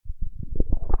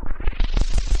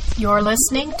You're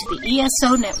listening to the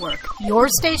ESO Network, your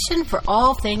station for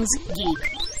all things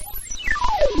geek.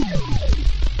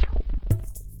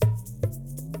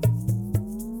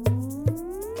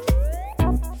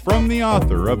 From the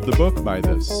author of the book by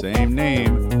the same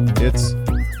name, it's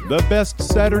The Best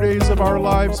Saturdays of Our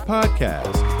Lives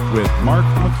podcast with Mark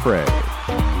McCrae.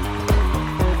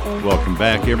 Welcome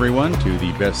back, everyone, to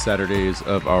the Best Saturdays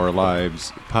of Our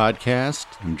Lives podcast.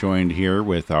 I'm joined here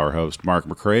with our host, Mark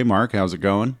McCrae. Mark, how's it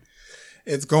going?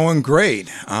 It's going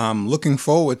great. I'm looking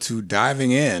forward to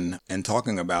diving in and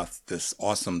talking about this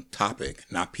awesome topic,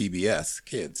 Not PBS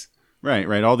Kids.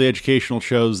 Right. All the educational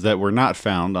shows that were not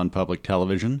found on public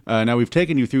television. Now, we've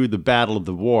taken you through the battle of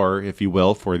the war, if you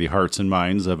will, for the hearts and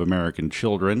minds of American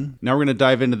children. Now we're going to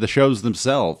dive into the shows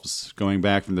themselves, going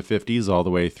back from the 50s all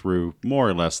the way through more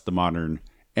or less the modern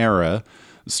era,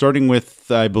 starting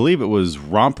with, I believe it was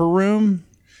Romper Room,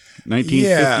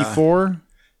 1954?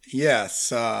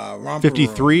 Yes. Romper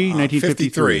 53? Room.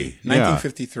 1953.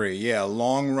 1953, yeah.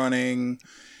 Long-running.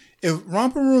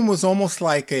 Romper Room was almost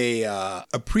like a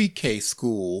pre-K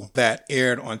school that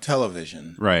aired on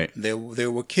television. Right. There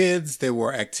were kids, there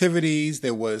were activities,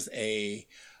 there was a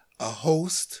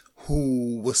host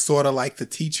who was sort of like the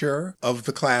teacher of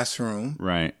the classroom.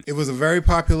 Right. It was a very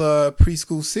popular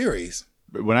preschool series.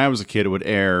 When I was a kid, it would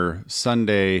air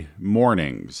Sunday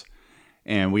mornings.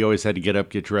 And we always had to get up,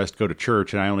 get dressed, go to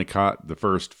church. And I only caught the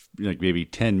first, maybe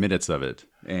 10 minutes of it.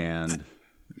 And,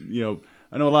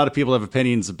 I know a lot of people have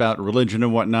opinions about religion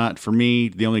and whatnot. For me,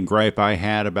 the only gripe I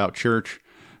had about church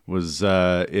was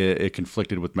it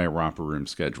conflicted with my Romper Room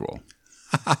schedule.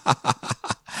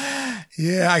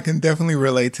 Yeah, I can definitely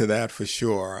relate to that for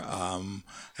sure.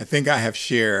 I think I have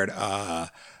shared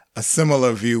a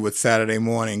similar view with Saturday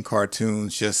morning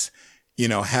cartoons, just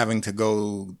having to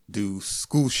go do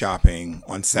school shopping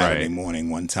on Saturday morning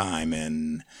one time,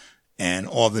 and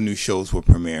all the new shows were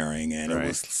premiering, and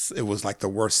it was like the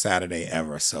worst Saturday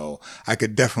ever. So I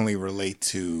could definitely relate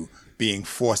to being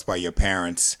forced by your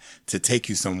parents to take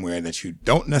you somewhere that you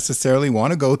don't necessarily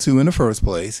want to go to in the first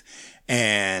place,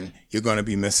 and you're going to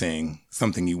be missing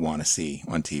something you want to see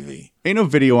on TV. Ain't no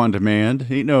video on demand.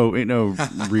 Ain't no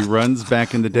reruns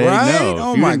back in the day. Right? No.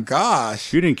 Oh my gosh.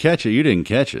 If you didn't catch it, you didn't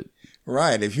catch it.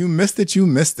 Right. If you missed it, you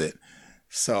missed it.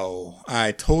 So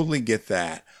I totally get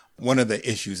that. One of the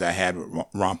issues I had with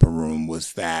Romper Room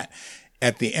was that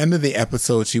at the end of the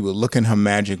episode, she would look in her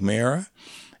magic mirror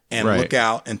and look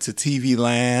out into TV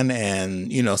land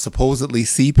and, supposedly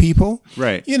see people.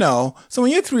 Right. So when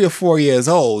you're 3 or 4 years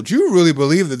old, you really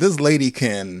believe that this lady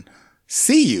can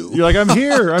see you. You're like, I'm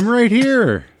here. I'm right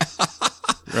here.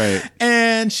 Right.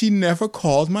 And she never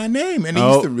called my name. And it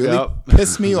used to really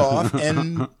piss me off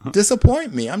and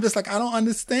disappoint me. I'm just like, I don't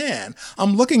understand.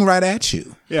 I'm looking right at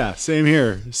you. Yeah, same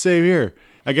here.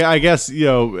 I guess,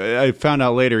 I found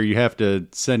out later you have to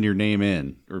send your name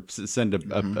in or send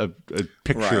a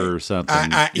picture or something.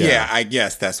 I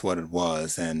guess that's what it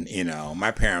was. And,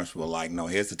 my parents were like, no,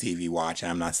 here's the TV watch.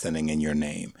 I'm not sending in your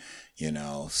name,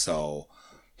 so...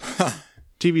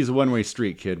 TV's a one-way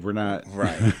street, kid. We're not...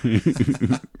 Right.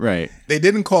 Right. They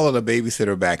didn't call it a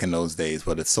babysitter back in those days,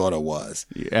 but it sort of was.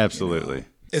 Yeah, absolutely.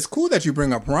 It's cool that you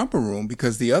bring up Romper Room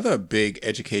because the other big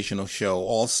educational show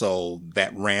also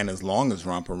that ran as long as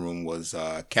Romper Room was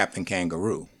Captain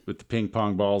Kangaroo. With the ping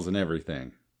pong balls and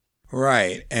everything.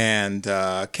 Right. And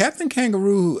Captain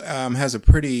Kangaroo has a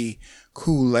pretty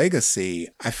cool legacy.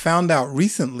 I found out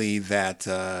recently that,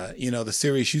 the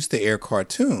series used to air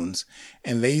cartoons,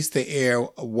 and they used to air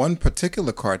one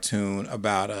particular cartoon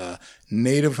about a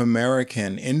Native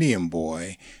American Indian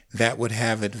boy that would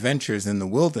have adventures in the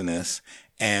wilderness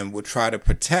and would try to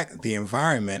protect the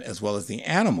environment as well as the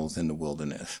animals in the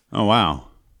wilderness. Oh, wow.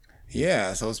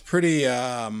 Yeah. So it's pretty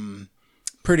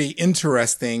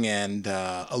interesting and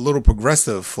a little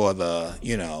progressive for the,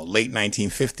 late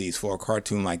 1950s for a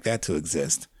cartoon like that to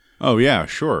exist. Oh, yeah,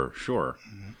 sure.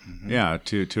 Mm-hmm. Yeah,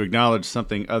 to acknowledge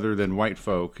something other than white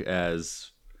folk as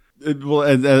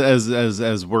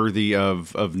worthy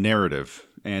of narrative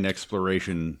and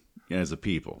exploration as a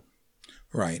people.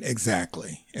 Right,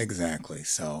 exactly.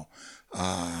 So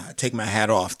I take my hat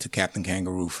off to Captain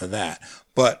Kangaroo for that.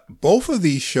 But both of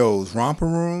these shows, Romper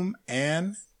Room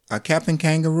and Captain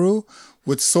Kangaroo,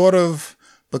 would sort of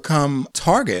become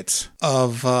targets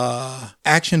of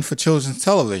action for children's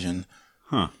television.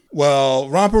 Huh. Well,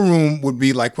 Romper Room would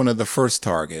be like one of the first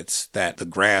targets that the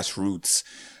grassroots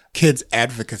kids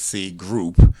advocacy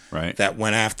group that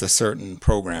went after certain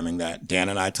programming that Dan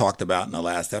and I talked about in the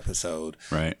last episode.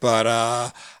 Right.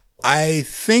 But I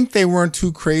think they weren't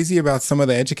too crazy about some of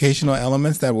the educational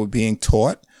elements that were being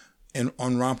taught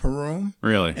on Romper Room.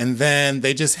 Really? And then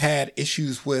they just had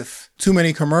issues with too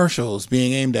many commercials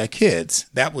being aimed at kids.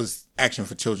 That was Action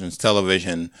for Children's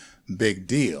Television, big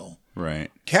deal.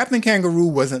 Right. Captain Kangaroo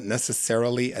wasn't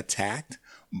necessarily attacked,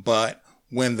 but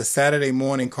when the Saturday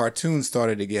morning cartoons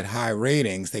started to get high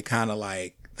ratings, they kind of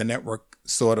like, the network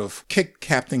sort of kicked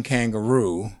Captain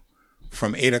Kangaroo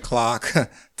from 8 o'clock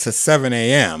to 7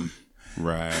 a.m.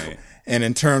 Right. And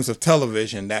in terms of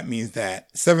television, that means that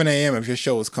 7 a.m., if your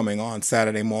show is coming on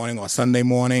Saturday morning or Sunday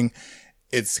morning,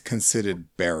 it's considered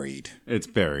buried. It's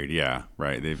buried, yeah.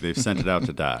 Right. They've sent it out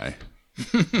to die.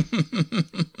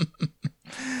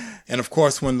 And of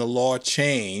course, when the law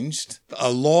changed,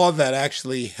 a law that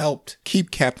actually helped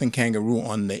keep Captain Kangaroo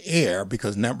on the air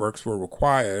because networks were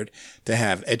required to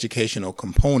have educational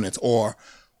components, or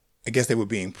I guess they were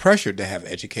being pressured to have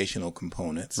educational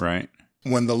components. Right.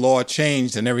 When the law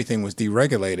changed and everything was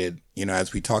deregulated,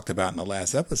 as we talked about in the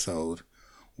last episode,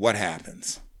 what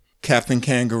happens? Captain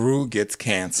Kangaroo gets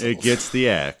canceled. It gets the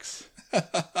axe.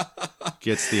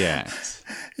 Gets the axe.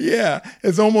 Yeah,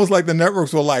 it's almost like the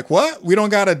networks were like, "What? We don't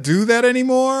got to do that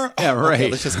anymore." Yeah, right. Okay,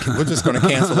 we're just going to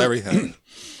cancel everything.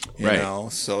 Right.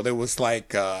 So there was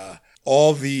like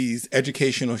all these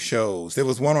educational shows. There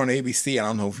was one on ABC. I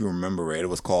don't know if you remember it. It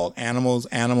was called Animals,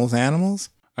 Animals, Animals.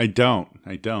 I don't.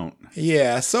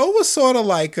 Yeah, so it was sort of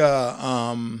like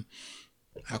how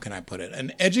can I put it?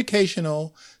 An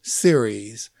educational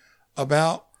series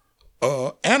about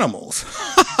animals.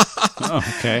 Oh,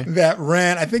 okay. That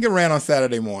ran, I think it ran on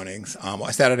Saturday mornings,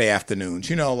 Saturday afternoons.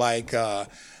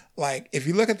 Like if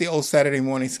you look at the old Saturday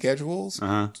morning schedules,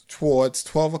 towards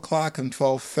 12 o'clock and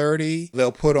 12:30,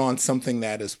 they'll put on something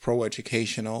that is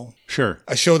pro-educational. Sure.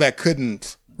 A show that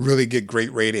couldn't really get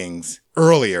great ratings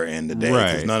earlier in the day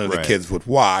because none of the kids would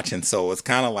watch. And so it's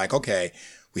kind of like, okay,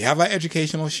 we have our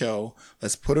educational show.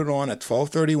 Let's put it on at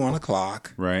 12:30, 1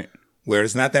 o'clock. Right. Where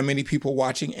there's not that many people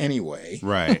watching anyway.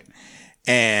 Right.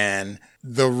 And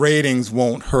the ratings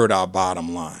won't hurt our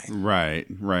bottom line. Right.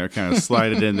 Kind of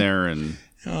slide it in there and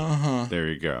there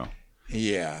you go.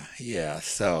 Yeah.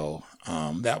 So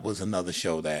that was another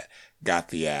show that got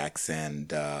the axe.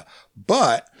 And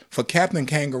but for Captain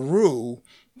Kangaroo,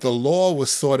 the law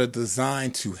was sort of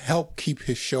designed to help keep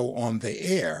his show on the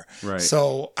air. Right.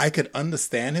 So I could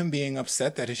understand him being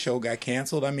upset that his show got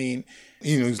canceled. I mean,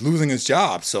 he's losing his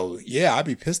job. So yeah, I'd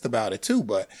be pissed about it too.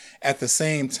 But at the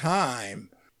same time,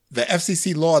 the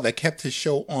FCC law that kept his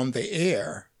show on the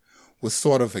air was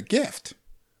sort of a gift.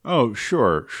 Oh,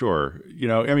 sure.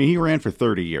 He ran for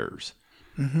 30 years.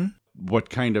 Mm-hmm. What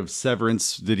kind of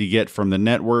severance did he get from the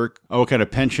network? What kind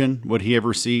of pension would he have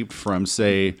received from,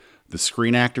 say, the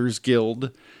Screen Actors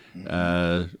Guild,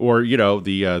 or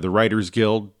the Writers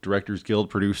Guild, Directors Guild,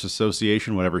 Producers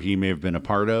Association, whatever he may have been a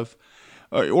part of,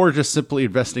 or just simply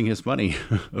investing his money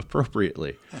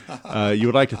appropriately. You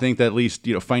would like to think that at least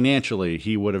financially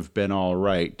he would have been all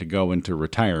right to go into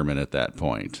retirement at that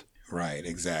point. Right,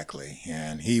 exactly,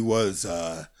 and he was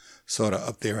sort of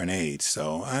up there in age,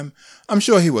 so I'm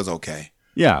sure he was okay.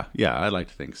 Yeah, I'd like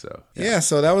to think so. Yeah,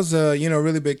 so that was a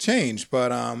really big change,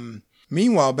 but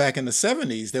meanwhile, back in the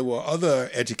 70s, there were other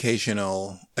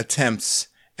educational attempts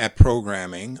at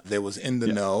programming. There was In the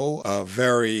Know, a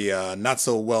very not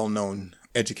so well-known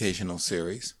educational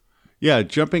series. Yeah,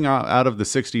 jumping out of the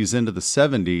 60s into the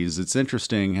 70s, it's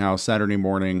interesting how Saturday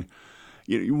morning,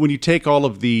 when you take all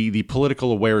of the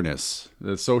political awareness,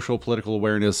 the social political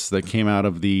awareness that came out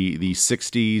of the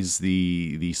 60s,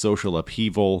 the social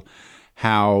upheaval,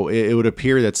 how it would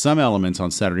appear that some elements on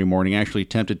Saturday morning actually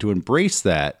attempted to embrace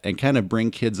that and kind of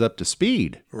bring kids up to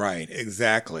speed. Right,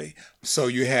 exactly. So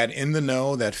you had In the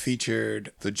Know that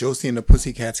featured the Josie and the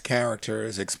Pussycats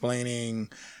characters explaining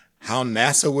how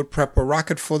NASA would prep a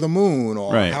rocket for the moon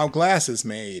or how glass is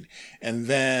made. And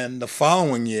then the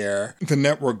following year, the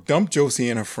network dumped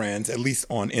Josie and her friends, at least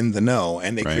on In the Know,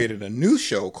 and they created a new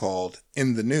show called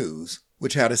In the News,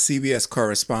 which had a CBS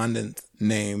correspondent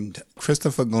named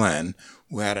Christopher Glenn,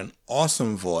 who had an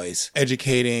awesome voice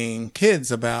educating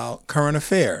kids about current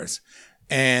affairs.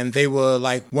 And they were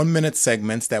like 1-minute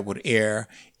segments that would air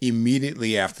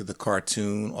immediately after the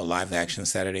cartoon or live action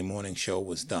Saturday morning show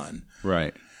was done.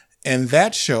 Right. And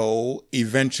that show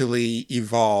eventually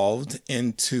evolved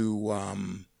into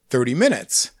 30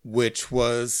 Minutes, which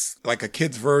was like a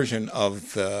kid's version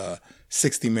of the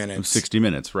 60 Minutes. 60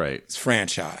 Minutes, right.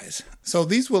 Franchise. So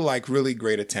these were like really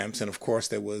great attempts. And of course,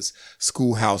 there was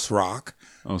Schoolhouse Rock,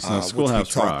 Oh, so which we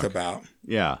Schoolhouse talked Rock. about.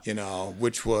 Yeah.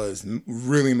 Which was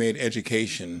really made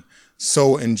education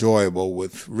so enjoyable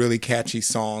with really catchy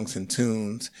songs and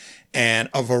tunes and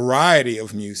a variety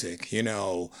of music.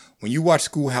 When you watch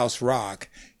Schoolhouse Rock,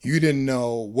 you didn't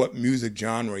know what music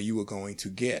genre you were going to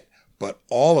get, but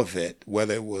all of it,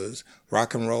 whether it was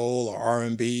rock and roll or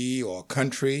R&B or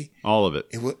country, all of it.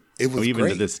 It was even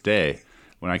great. to this day,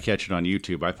 when I catch it on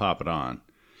YouTube, I pop it on.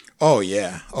 Oh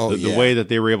yeah. The way that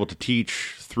they were able to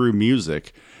teach through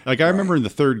music. Like I remember in the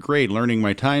third grade learning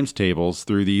my times tables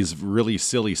through these really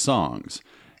silly songs.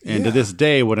 And to this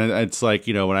day, when it's like,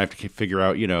 when I have to figure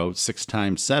out, 6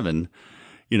 times 7,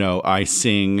 I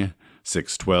sing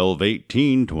 6, 12,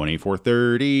 18, 24,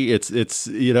 30. It's the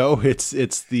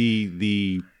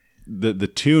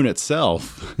tune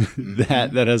itself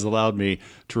that has allowed me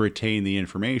to retain the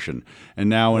information. And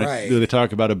now when they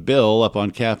talk about a bill up on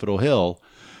Capitol Hill,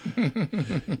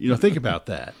 think about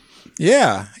that.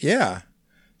 Yeah.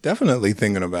 Definitely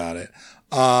thinking about it.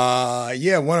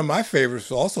 One of my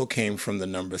favorites also came from the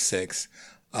number 6.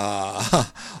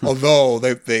 Although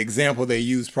the example they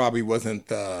used probably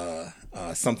wasn't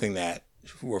something that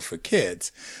were for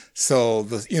kids. So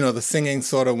the singing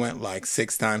sort of went like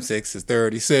 6 times 6 is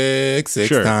 36, 6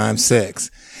 times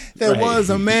 6. There was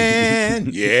a man,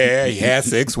 he had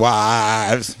 6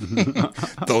 wives.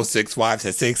 Those 6 wives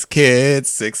had 6 kids,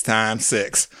 6 times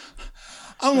 6.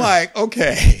 I'm like,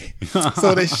 okay.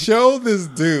 So they show this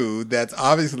dude that's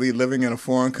obviously living in a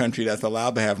foreign country that's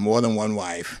allowed to have more than one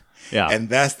wife. Yeah. And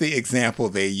that's the example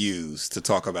they use to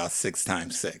talk about 6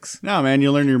 times 6. No, man,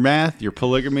 you learn your math, your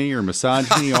polygamy, your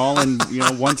misogyny, all in,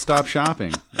 one-stop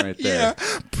shopping right there.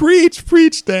 Yeah.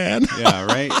 Preach, Dan. Yeah,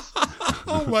 right?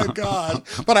 Oh, my God.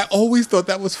 But I always thought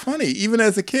that was funny. Even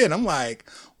as a kid, I'm like,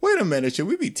 wait a minute. Should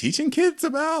we be teaching kids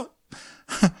about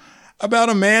a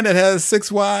man that has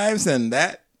 6 wives and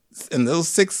those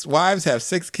 6 wives have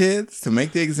 6 kids to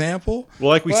make the example? Well,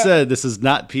 like we said, this is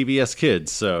not PBS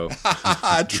Kids, so.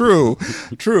 True.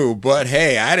 But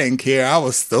hey, I didn't care. I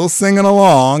was still singing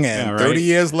along, and 30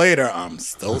 years later, I'm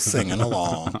still singing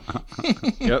along.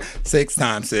 Yep. 6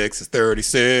 times 6 is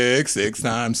 36. 6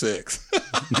 times 6.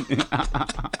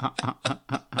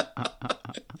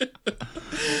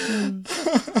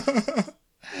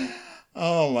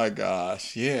 Oh my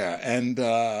gosh. Yeah. And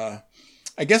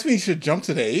I guess we should jump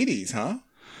to the 80s, huh?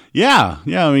 Yeah.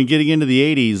 I mean, getting into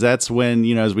the 80s, that's when,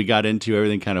 as we got into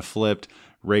everything kind of flipped.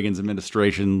 Reagan's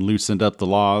administration loosened up the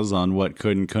laws on what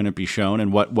could and couldn't be shown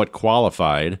and what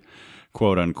qualified,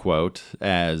 quote unquote,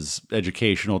 as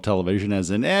educational television,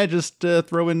 as in, just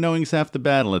throw in knowing's half the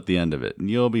battle at the end of it and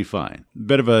you'll be fine.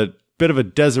 Bit of a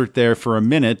desert there for a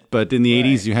minute, but in the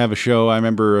 80s you have I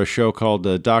remember a show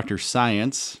called Dr.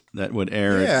 Science that would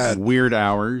air at weird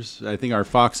hours. I think our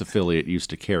Fox affiliate used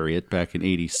to carry it back in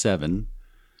 87.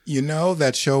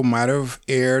 That show might have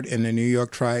aired in the New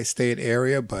York tri-state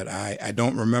area, but I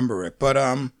don't remember it. But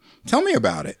tell me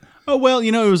about it. Oh, well,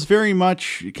 it was very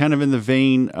much kind of in the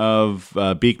vein of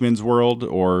Beekman's World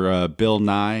or Bill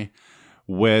Nye,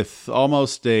 with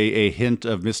almost a hint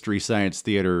of Mystery Science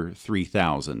Theater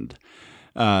 3000.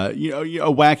 A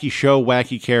wacky show,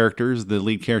 wacky characters. The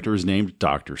lead character is named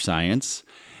Dr. Science.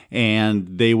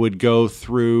 And they would go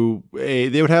through,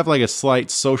 they would have like a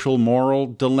slight social moral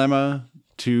dilemma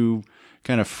to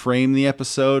kind of frame the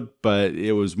episode, but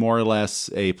it was more or less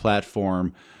a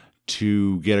platform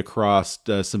to get across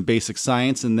some basic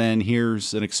science, and then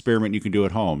here's an experiment you can do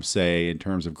at home, say in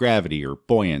terms of gravity or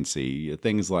buoyancy,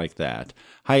 things like that.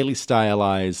 Highly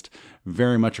stylized,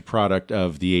 very much a product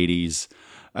of the 80s.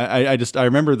 I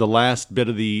remember the last bit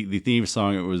of the theme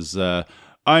song. It was,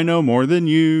 I know more than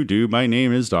you do, my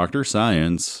name is Dr.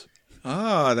 Science.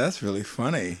 Oh, that's really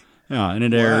funny. Yeah, and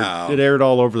it aired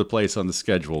all over the place on the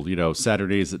schedule,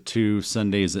 Saturdays at 2,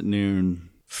 Sundays at noon.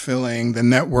 Filling the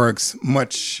network's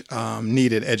much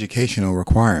needed educational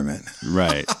requirement.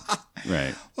 Right.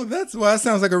 Well, that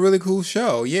sounds like a really cool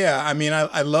show. Yeah, I mean,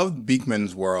 I loved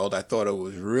Beekman's World. I thought it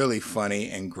was really funny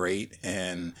and great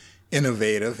and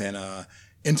innovative and a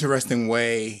interesting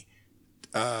way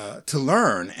to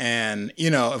learn. And,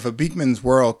 if a Beekman's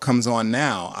World comes on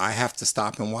now, I have to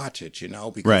stop and watch it,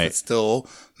 because it still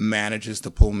manages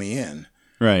to pull me in.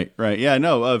 Right. Yeah,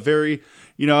 no, very...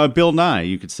 Bill Nye,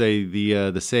 you could say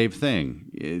the same thing.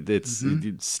 It's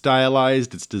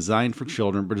stylized, it's designed for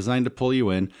children, but designed to pull you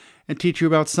in and teach you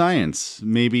about science.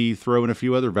 Maybe throw in a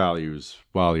few other values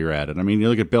while you're at it. I mean, you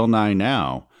look at Bill Nye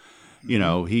now.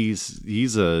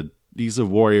 He's a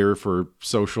warrior for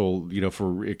social,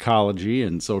 for ecology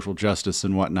and social justice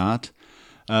and whatnot.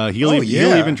 He'll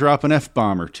even drop an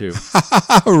F-bomb or two.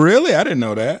 Really? I didn't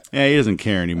know that. Yeah, he doesn't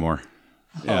care anymore.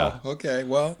 Yeah. Oh, okay.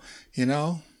 Well,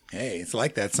 hey, it's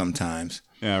like that sometimes.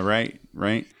 Yeah, right.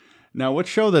 Now, what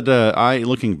show that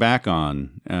looking back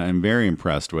on, I'm very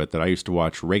impressed with, that I used to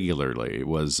watch regularly,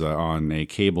 was on a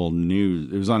cable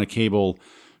news. It was on a cable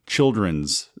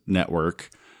children's network.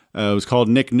 It was called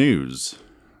Nick News.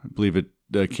 I believe it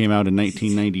came out in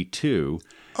 1992.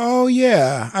 Oh,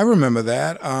 yeah. I remember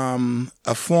that.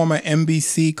 A former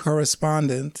NBC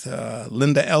correspondent,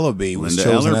 Linda Ellerby, was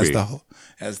chosen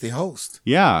as the host.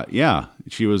 Yeah.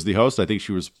 She was the host. I think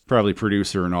she was probably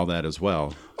producer and all that as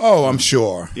well. Oh, I'm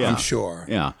sure. Yeah. I'm sure.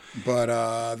 Yeah. But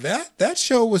that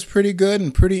show was pretty good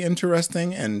and pretty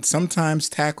interesting, and sometimes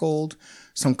tackled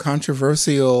some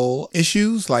controversial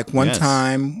issues. Like one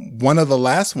time, one of the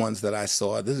last ones that I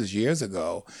saw, this is years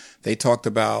ago, they talked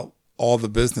about all the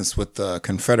business with the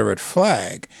Confederate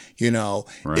flag.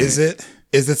 Right. Is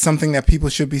it something that people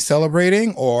should be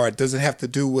celebrating, or does it have to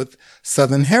do with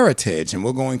Southern heritage? And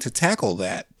we're going to tackle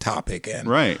that topic.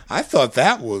 And I thought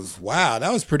that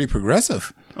was pretty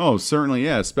progressive. Oh, certainly,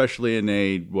 yeah, especially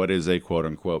in what is a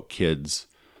quote-unquote kids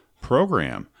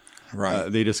program.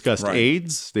 Right. They discussed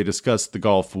AIDS. They discussed the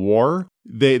Gulf War.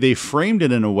 They framed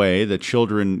it in a way that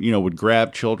children, would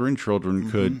grab children. Children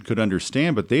could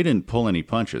understand, but they didn't pull any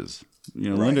punches.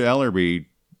 Linda Ellerby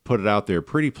put it out there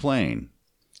pretty plain.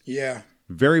 Yeah.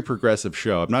 Very progressive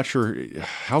show. I'm not sure,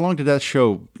 how long did that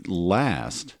show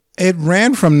last? It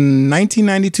ran from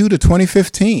 1992 to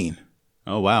 2015.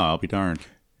 Oh, wow. I'll be darned.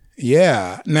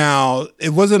 Yeah. Now, it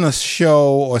wasn't a show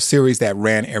or series that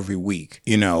ran every week.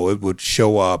 It would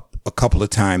show up a couple of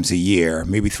times a year,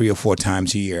 maybe 3 or 4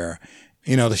 times a year.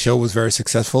 The show was very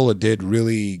successful. It did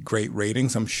really great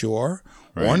ratings, I'm sure,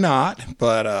 or not.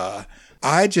 But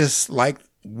I just liked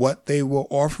what they were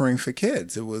offering for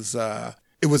kids. It was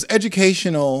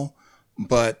educational,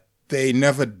 but they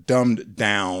never dumbed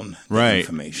down the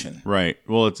information. Right.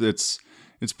 Well, it's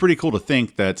pretty cool to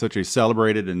think that such a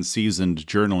celebrated and seasoned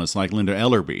journalist like Linda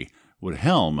Ellerby would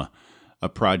helm a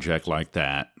project like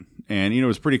that. And, it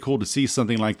was pretty cool to see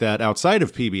something like that outside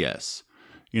of PBS.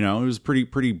 It was a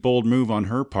pretty bold move on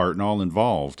her part and all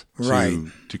involved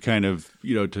to kind of,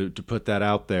 to put that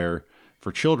out there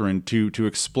for children to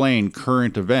explain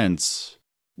current events.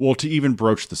 Well, to even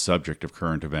broach the subject of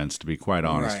current events, to be quite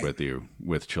honest with you,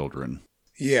 with children.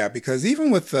 Yeah, because even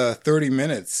with the 30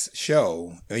 Minutes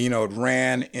show, it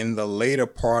ran in the later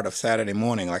part of Saturday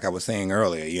morning, like I was saying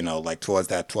earlier, like towards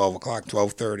that 12 o'clock,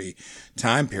 12:30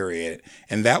 time period.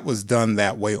 And that was done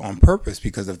that way on purpose,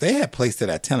 because if they had placed it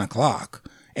at 10 o'clock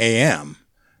a.m.,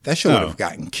 that show would have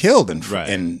gotten killed in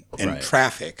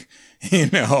traffic.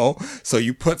 So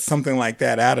you put something like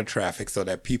that out of traffic so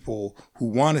that people who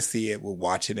want to see it will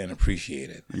watch it and appreciate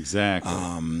it. Exactly.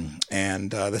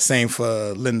 And the same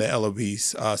for Linda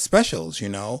Ellerby's specials.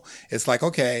 It's like,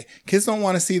 okay, kids don't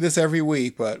want to see this every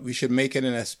week, but we should make it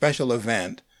in a special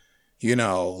event,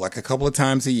 like a couple of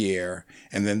times a year.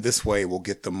 And then this way we'll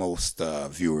get the most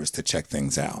viewers to check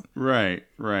things out. Right.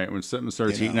 When something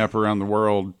starts heating up around the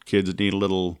world, kids need a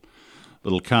little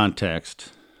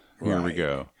context. Here we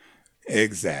go.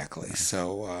 Exactly.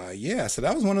 So, so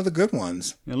that was one of the good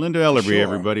ones. And Linda Ellerby,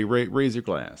 everybody, raise your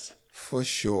glass. For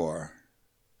sure.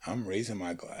 I'm raising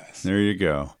my glass. There you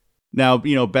go. Now,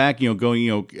 back, going,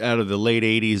 out of the late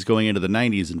 80s, going into the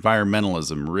 90s,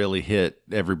 environmentalism really hit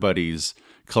everybody's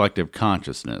collective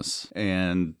consciousness.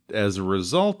 And as a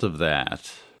result of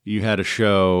that, you had a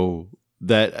show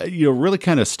that, really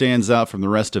kind of stands out from the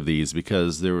rest of these,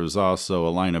 because there was also a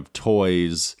line of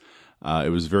toys.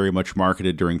 It was very much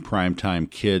marketed during primetime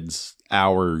kids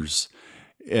hours.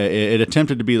 It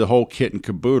attempted to be the whole kit and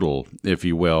caboodle, if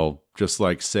you will, just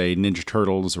like, say, Ninja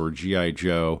Turtles or G.I.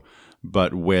 Joe,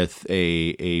 but with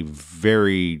a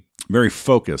very, very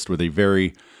focused, with a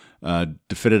very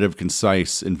definitive,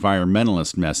 concise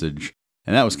environmentalist message,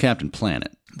 and that was Captain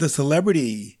Planet. The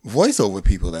celebrity voiceover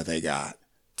people that they got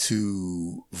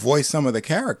to voice some of the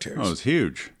characters. Oh, it was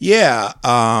huge. Yeah.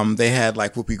 They had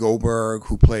like Whoopi Goldberg,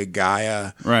 who played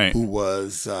Gaia, who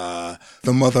was the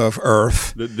mother of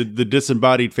Earth. The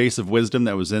disembodied face of wisdom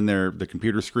that was in the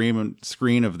computer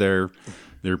screen of their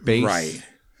base.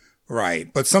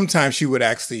 Right. But sometimes she would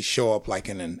actually show up like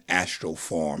in an astral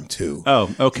form too.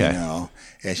 Oh, okay.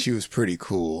 And she was pretty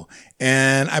cool.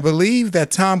 And I believe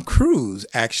that Tom Cruise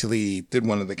actually did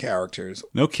one of the characters.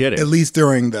 No kidding. At least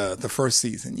during the first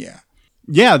season, yeah.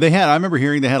 Yeah, I remember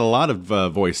hearing they had a lot of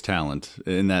voice talent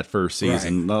in that first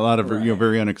season. A lot of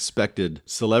very unexpected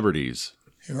celebrities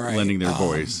lending their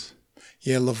voice.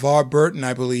 Yeah, LeVar Burton,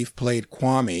 I believe, played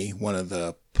Kwame, one of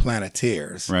the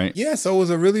Planeteers. Right. Yeah, so it was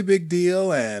a really big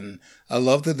deal, and I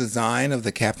love the design of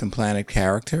the Captain Planet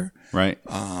character. Right.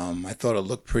 I thought it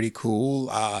looked pretty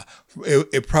cool.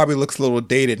 It probably looks a little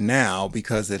dated now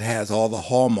because it has all the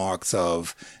hallmarks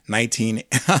of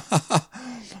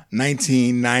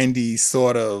 1990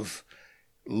 sort of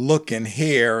look and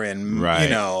hair, and right.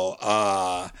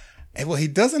 Well, he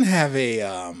doesn't have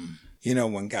a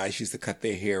when guys used to cut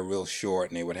their hair real short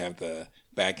and they would have the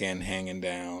back end hanging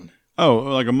down. Oh,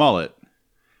 like a mullet.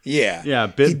 Yeah. Yeah,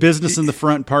 business in the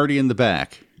front, party in the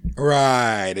back.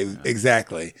 Right,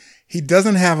 exactly.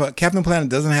 Captain Planet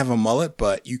doesn't have a mullet,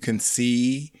 but you can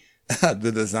see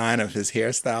the design of his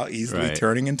hairstyle easily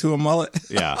turning into a mullet.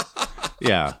 Yeah.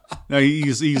 Yeah. No,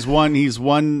 he's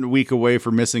 1 week away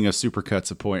from missing a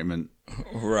Supercuts appointment.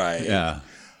 Right. Yeah.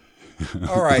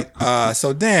 All right.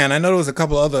 So Dan, I know there was a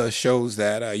couple other shows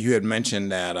that you had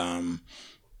mentioned that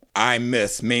I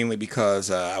missed, mainly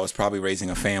because I was probably raising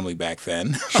a family back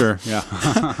then. Sure. Yeah.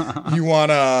 You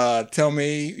want to tell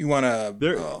me?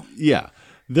 Yeah.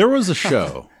 There was a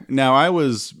show. Now, I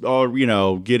was,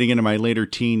 getting into my later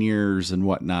teen years and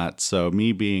whatnot, so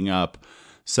me being up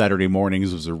Saturday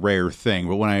mornings was a rare thing.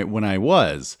 But when I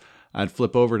was, I'd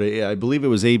flip over to, I believe it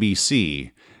was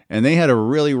ABC, and they had a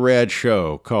really rad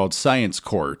show called Science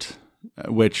Court,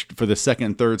 which for the second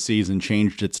and third season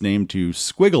changed its name to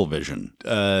Squiggle Vision.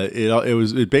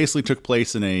 It basically took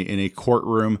place in a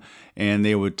courtroom, and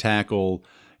they would tackle,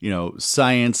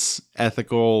 science,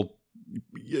 ethical,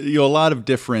 a lot of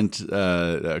different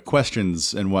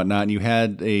questions and whatnot. And you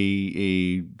had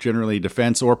a generally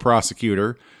defense or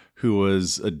prosecutor who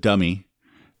was a dummy,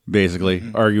 basically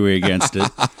arguing against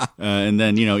it, and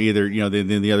then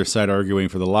the other side arguing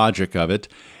for the logic of it.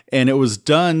 And it was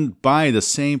done by the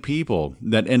same people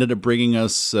that ended up bringing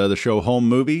us the show Home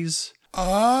Movies.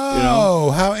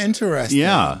 Oh, how interesting.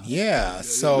 Yeah.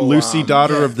 So Lucy,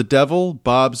 Daughter of the Devil,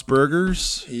 Bob's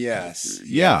Burgers. Yes.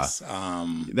 Yeah. Yes.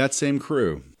 That same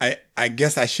crew. I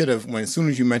guess I should have, as soon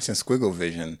as you mentioned Squiggle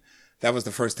Vision, that was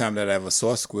the first time that I ever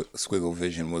saw Squiggle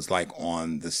Vision, was like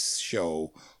on the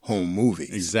show Home Movies.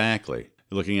 Exactly.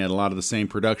 Looking at a lot of the same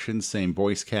productions, same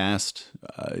voice cast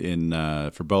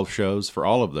for both shows, for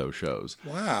all of those shows.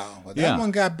 Wow. Well, that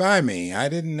one got by me. I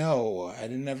didn't know. I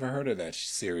never heard of that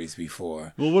series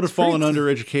before. Well, it would have fallen under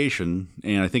education,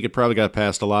 and I think it probably got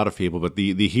past a lot of people, but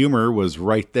the humor was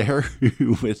right there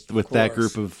with that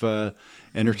group of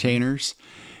entertainers.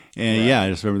 And I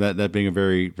just remember that being a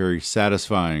very, very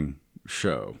satisfying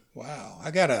show. Wow,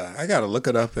 I gotta look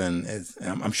it up, and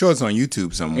I'm sure it's on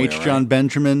YouTube somewhere. H. John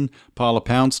Benjamin, Paula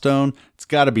Poundstone. It's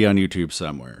got to be on YouTube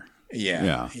somewhere.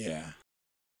 Yeah.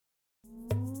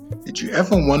 Did you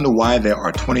ever wonder why there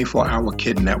are 24-hour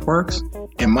kid networks?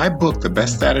 In my book, The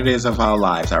Best Saturdays of Our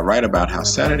Lives, I write about how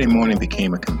Saturday morning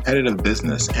became a competitive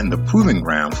business and the proving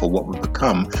ground for what would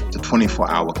become the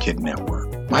 24-hour kid network.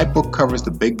 My book covers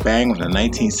the big bang of the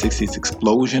 1960s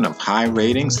explosion of high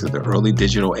ratings to the early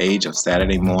digital age of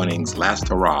Saturday morning's last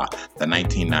hurrah, the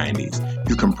 1990s.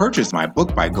 You can purchase my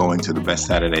book by going to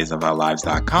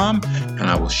thebestsaturdaysofourlives.com, and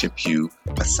I will ship you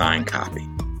a signed copy.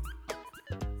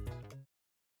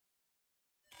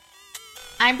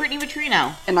 I'm Brittany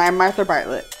Vitrino. And I'm Martha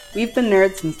Bartlett. We've been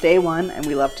nerds since day one, and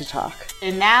we love to talk.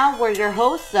 And now we're your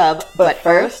hosts of But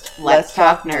First, Let's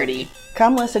Talk Nerdy.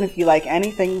 Come listen if you like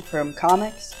anything from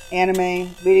comics, anime,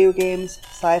 video games,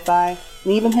 sci-fi,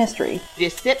 and even history.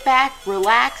 Just sit back,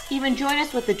 relax, even join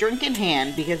us with a drink in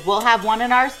hand, because we'll have one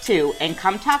in ours too, and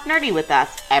come talk nerdy with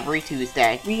us every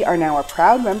Tuesday. We are now a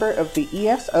proud member of the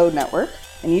ESO network,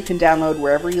 and you can download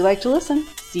wherever you like to listen.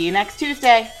 See you next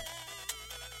Tuesday.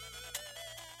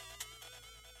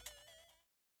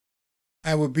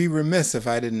 I would be remiss if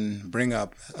I didn't bring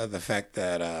up the fact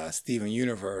that Steven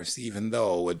Universe, even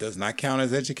though it does not count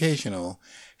as educational,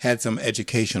 had some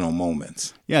educational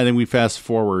moments. Yeah, then we fast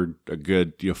forward a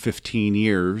good 15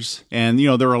 years, and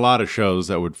there are a lot of shows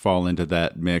that would fall into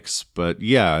that mix. But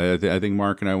yeah, I think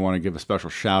Mark and I want to give a special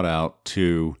shout out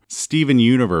to Steven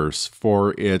Universe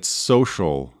for its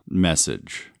social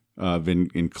message of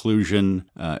inclusion,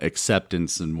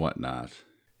 acceptance, and whatnot.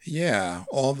 Yeah,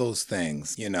 all those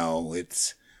things.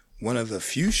 It's one of the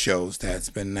few shows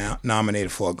that's been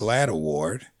nominated for a GLAAD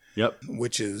Award. Yep.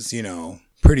 Which is,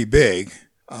 pretty big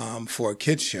for a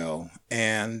kid's show.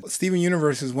 And Steven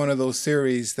Universe is one of those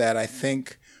series that I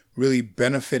think really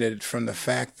benefited from the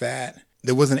fact that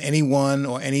there wasn't anyone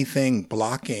or anything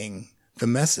blocking the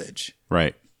message.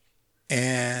 Right.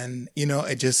 And,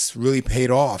 it just really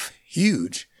paid off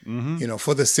huge,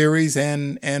 for the series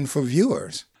and for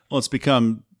viewers. Well, it's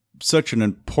become such an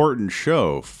important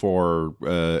show for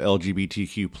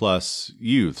LGBTQ plus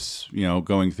youths,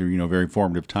 going through, very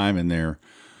formative time in their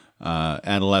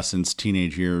adolescence,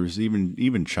 teenage years,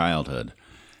 even childhood.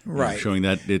 Right. Showing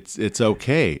that it's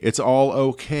okay. It's all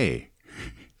okay.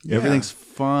 Yeah. Everything's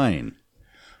fine.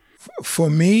 For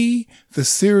me, the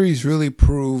series really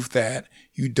proved that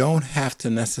you don't have to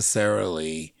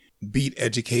necessarily beat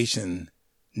education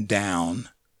down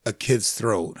a kid's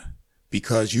throat,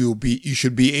 because you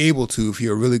should be able to, if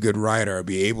you're a really good writer,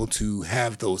 be able to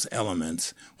have those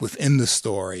elements within the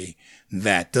story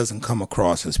that doesn't come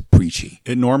across as preachy.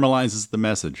 It normalizes the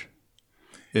message.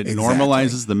 It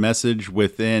normalizes the message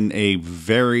within a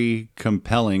very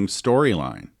compelling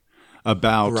storyline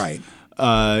about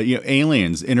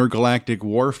aliens, intergalactic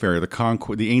warfare,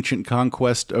 the ancient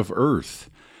conquest of Earth,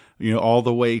 all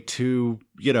the way to,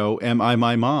 am I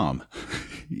my mom?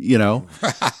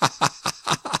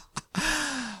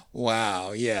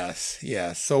 Wow. Yes.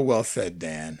 So well said,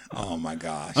 Dan. Oh my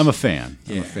gosh. I'm a fan.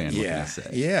 Yeah. I'm a fan. What can I say?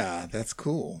 Yeah. That's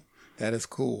cool. That is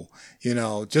cool.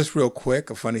 Just real quick,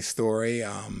 a funny story.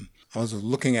 I was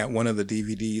looking at one of the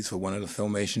DVDs for one of the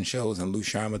Filmation shows, and Lou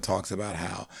Sharma talks about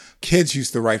how kids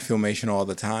used to write Filmation all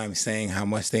the time, saying how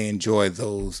much they enjoyed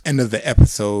those end of the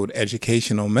episode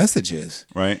educational messages.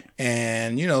 Right.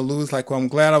 And, Lou's like, well, I'm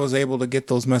glad I was able to get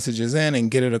those messages in and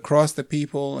get it across to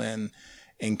people, and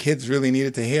kids really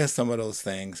needed to hear some of those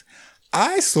things.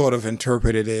 I sort of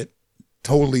interpreted it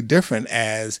totally different,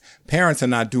 as parents are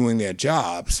not doing their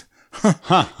jobs.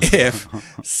 If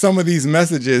some of these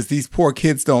messages these poor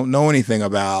kids don't know anything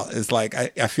about, it's like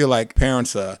I feel like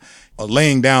parents are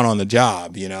laying down on the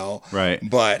job, Right.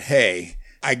 But hey,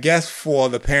 I guess for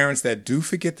the parents that do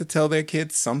forget to tell their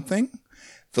kids something,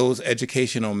 those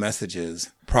educational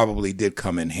messages probably did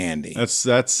come in handy.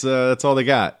 That's all they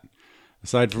got.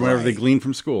 Aside from whatever they glean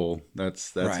from school,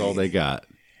 that's all they got.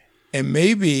 And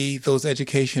maybe those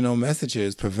educational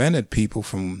messages prevented people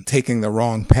from taking the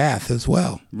wrong path as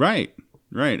well. Right.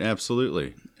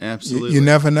 Absolutely. You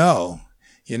never know.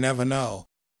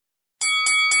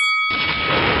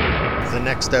 The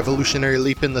next evolutionary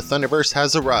leap in the Thunderverse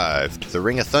has arrived. The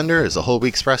Ring of Thunder is a whole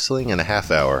week's wrestling in a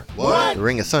half hour. What? The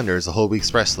Ring of Thunder is a whole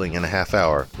week's wrestling in a half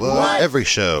hour. What? Every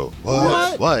show.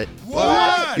 What?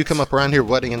 You come up around here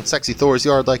wedding in sexy Thor's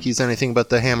yard like he's anything but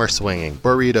the hammer swinging,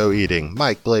 burrito eating,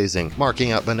 mic blazing,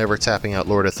 marking out but never tapping out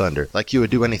Lord of Thunder, like you would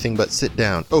do anything but sit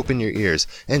down, open your ears,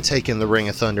 and take in the Ring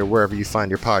of Thunder wherever you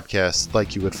find your podcasts,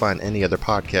 like you would find any other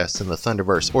podcasts in the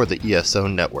Thunderverse or the ESO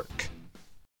network.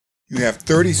 You have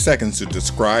 30 seconds to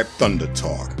describe Thunder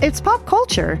Talk. It's pop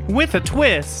culture. With a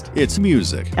twist. It's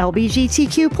music.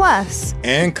 LGBTQ+.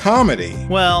 And comedy.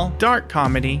 Well, dark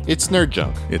comedy. It's nerd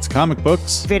junk. It's comic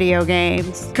books. Video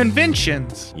games.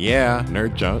 Conventions. Yeah,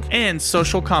 nerd junk. And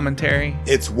social commentary.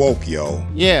 It's woke, yo.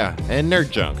 Yeah, and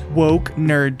nerd junk. Woke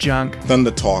nerd junk.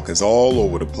 Thunder Talk is all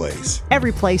over the place.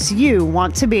 Every place you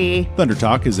want to be. Thunder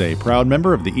Talk is a proud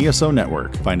member of the ESO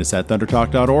network. Find us at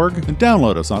thundertalk.org and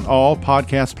download us on all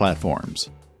podcast platforms. I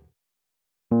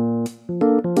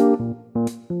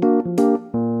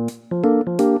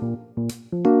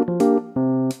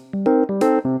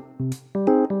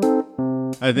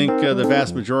think the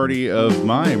vast majority of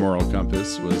my moral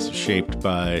compass was shaped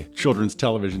by children's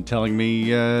television telling me,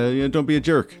 don't be a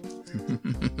jerk.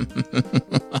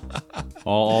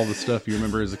 all the stuff you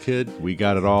remember as a kid, we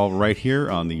got it all right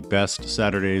here on the Best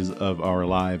Saturdays of Our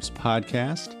Lives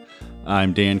podcast.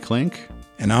 I'm Dan Klink.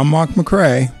 And I'm Mark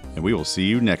McCrae. And we will see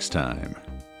you next time.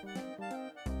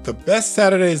 The Best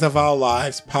Saturdays of Our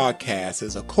Lives podcast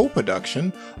is a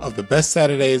co-production of the Best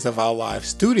Saturdays of Our Lives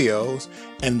studios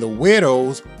and the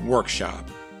Weirdos Workshop.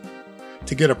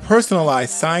 To get a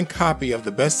personalized signed copy of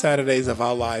the Best Saturdays of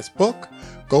Our Lives book,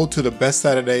 go to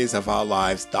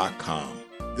thebestsaturdaysofourlives.com.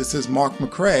 This is Mark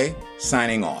McCrae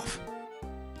signing off.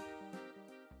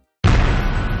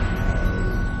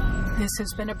 This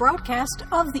has been a broadcast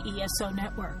of the ESO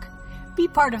Network. Be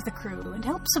part of the crew and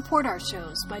help support our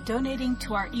shows by donating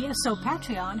to our ESO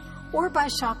Patreon or by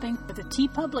shopping at the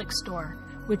TeePublic store,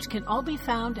 which can all be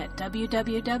found at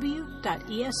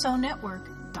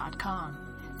www.esonetwork.com.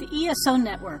 The ESO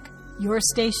Network, your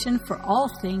station for all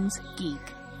things geek.